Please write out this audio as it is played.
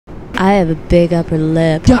I have a big upper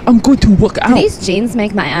lip. Yeah, I'm going to work Do out. these jeans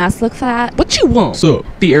make my ass look fat? What you want? So,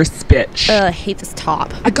 fierce bitch. I hate this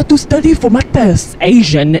top. I got to study for my test.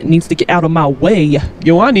 Asian needs to get out of my way.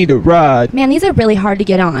 Yo, I need a ride. Man, these are really hard to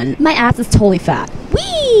get on. My ass is totally fat.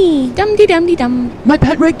 Whee! Dum-de-dum-de-dum. My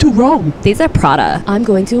pet rate too wrong. These are Prada. I'm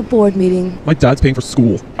going to a board meeting. My dad's paying for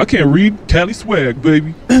school. I can't read. Cali swag,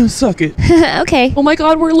 baby. Suck it. Okay. Oh my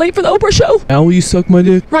god, we're late for the Oprah show. Now will you suck my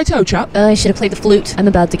dick? Righto, chap. I should have played the flute. I'm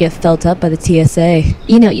about to get felt up by the TSA.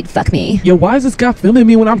 You know you'd fuck me. Yo, why is this guy filming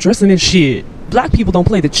me when I'm dressing in shit? Black people don't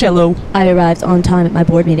play the cello. I arrived on time at my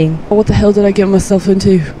board meeting. What the hell did I get myself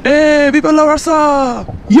into? Hey, viva la raza!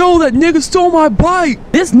 Yo, that nigga stole my bike!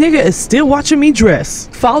 This nigga is still watching me dress.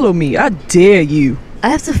 Follow me, I dare you. I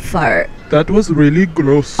have to fart. That was really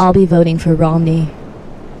gross. I'll be voting for Romney.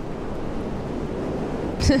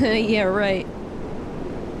 Yeah, right.